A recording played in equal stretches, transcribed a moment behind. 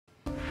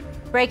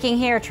Breaking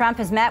here, Trump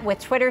has met with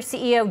Twitter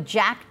CEO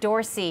Jack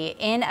Dorsey.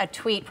 In a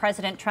tweet,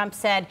 President Trump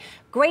said,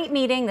 "Great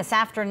meeting this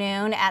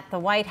afternoon at the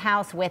White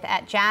House with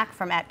 @Jack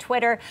from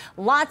 @Twitter.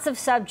 Lots of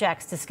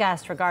subjects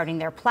discussed regarding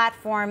their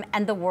platform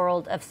and the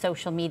world of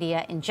social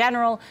media in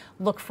general.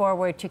 Look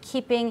forward to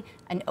keeping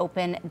an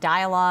open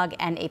dialogue,"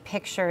 and a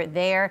picture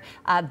there.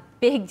 A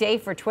big day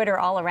for Twitter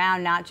all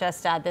around, not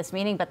just this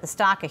meeting, but the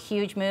stock, a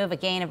huge move, a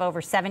gain of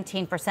over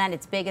 17%,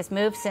 its biggest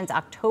move since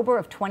October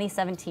of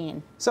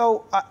 2017.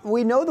 So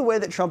we know the way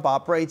that Trump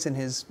operates in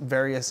his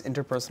various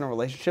interpersonal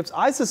relationships.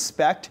 I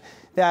suspect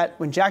that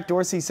when Jack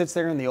Dorsey sits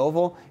there in the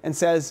Oval and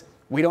says,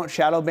 "We don't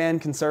shadow ban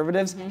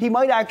conservatives," he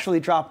might actually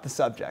drop the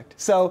subject.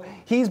 So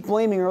he's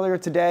blaming earlier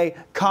today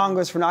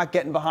Congress for not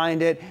getting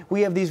behind it.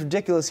 We have these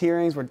ridiculous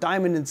hearings where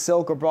Diamond and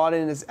Silk are brought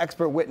in as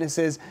expert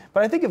witnesses.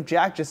 But I think if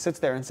Jack just sits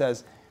there and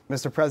says,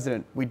 "Mr.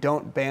 President, we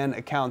don't ban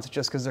accounts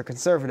just because they're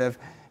conservative,"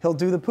 he'll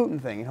do the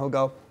Putin thing and he'll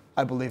go,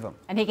 "I believe him."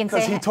 And he can say,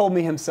 because he told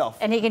me himself.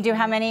 And he can do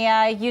how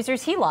many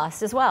users he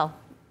lost as well.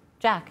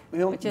 Jack,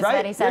 which is right.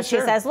 that he says, Yeah,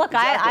 sure. He says, look,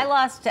 exactly. I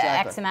lost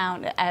exactly. X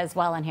amount as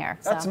well in here.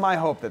 That's my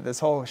hope, that this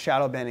whole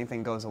shadow banning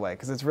thing goes away,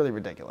 because it's really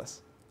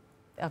ridiculous.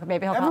 Okay,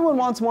 maybe Everyone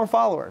wants more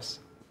followers.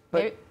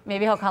 But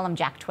maybe he'll call him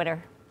Jack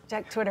Twitter.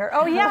 Jack Twitter.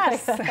 Oh,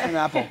 yes. Jim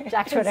Apple.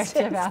 Jack Twitter,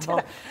 Jim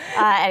Apple.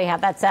 Anyhow,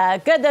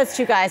 that's good. Those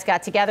two guys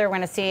got together. We're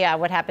going to see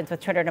what happens with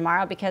Twitter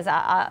tomorrow, because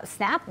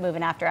Snap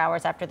moving after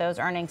hours after those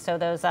earnings. So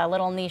those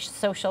little niche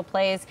social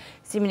plays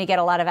seeming to get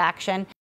a lot of action.